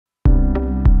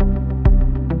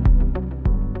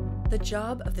The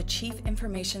job of the Chief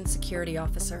Information Security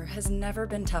Officer has never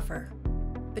been tougher.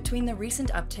 Between the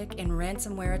recent uptick in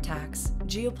ransomware attacks,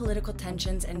 geopolitical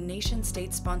tensions and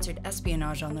nation-state-sponsored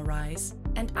espionage on the rise,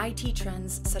 and IT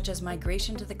trends such as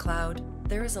migration to the cloud,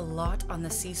 there is a lot on the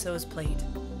CISO's plate.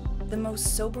 The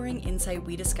most sobering insight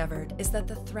we discovered is that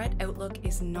the threat outlook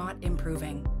is not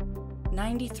improving.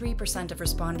 93% of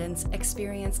respondents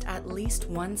experienced at least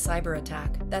one cyber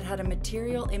attack that had a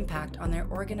material impact on their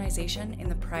organization in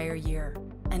the prior year,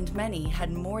 and many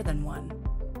had more than one.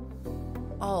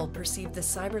 All perceived the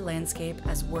cyber landscape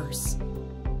as worse.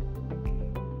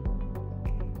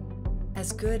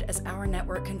 As good as our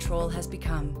network control has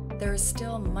become, there is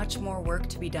still much more work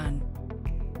to be done.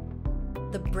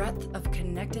 The breadth of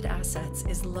connected assets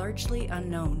is largely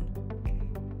unknown.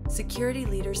 Security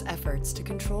leaders' efforts to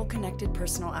control connected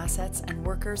personal assets and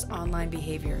workers' online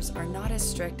behaviors are not as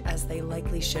strict as they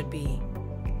likely should be.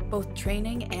 Both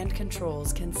training and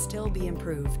controls can still be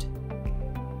improved.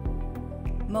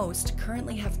 Most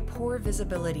currently have poor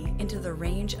visibility into the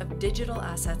range of digital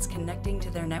assets connecting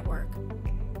to their network.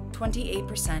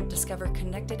 28% discover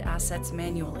connected assets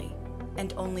manually,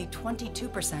 and only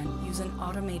 22% use an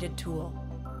automated tool.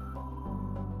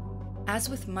 As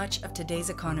with much of today's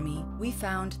economy, we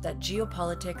found that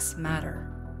geopolitics matter.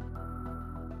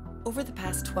 Over the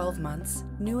past 12 months,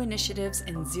 new initiatives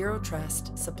in zero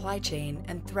trust, supply chain,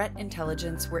 and threat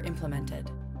intelligence were implemented.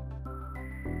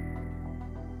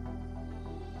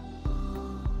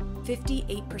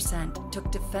 58% took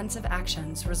defensive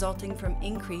actions resulting from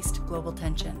increased global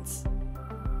tensions.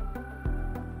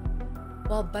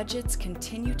 While budgets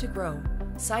continue to grow,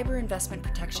 cyber investment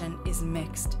protection is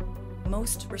mixed.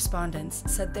 Most respondents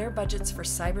said their budgets for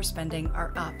cyber spending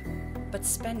are up, but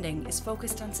spending is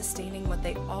focused on sustaining what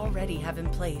they already have in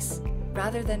place,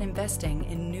 rather than investing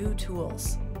in new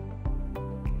tools.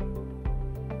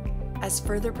 As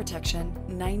further protection,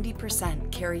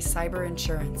 90% carry cyber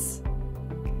insurance.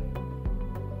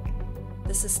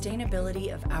 The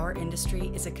sustainability of our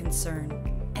industry is a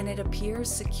concern, and it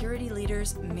appears security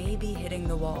leaders may be hitting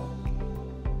the wall.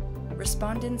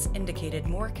 Respondents indicated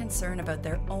more concern about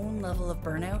their own level of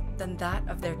burnout than that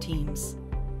of their teams.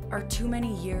 Are too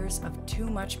many years of too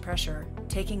much pressure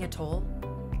taking a toll?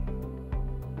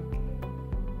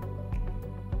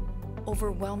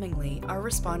 Overwhelmingly, our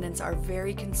respondents are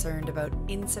very concerned about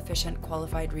insufficient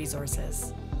qualified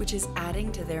resources, which is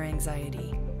adding to their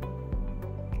anxiety.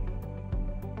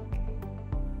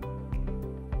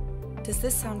 Does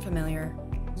this sound familiar?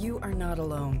 You are not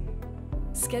alone.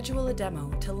 Schedule a demo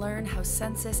to learn how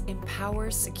Census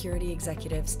empowers security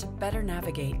executives to better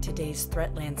navigate today's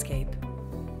threat landscape.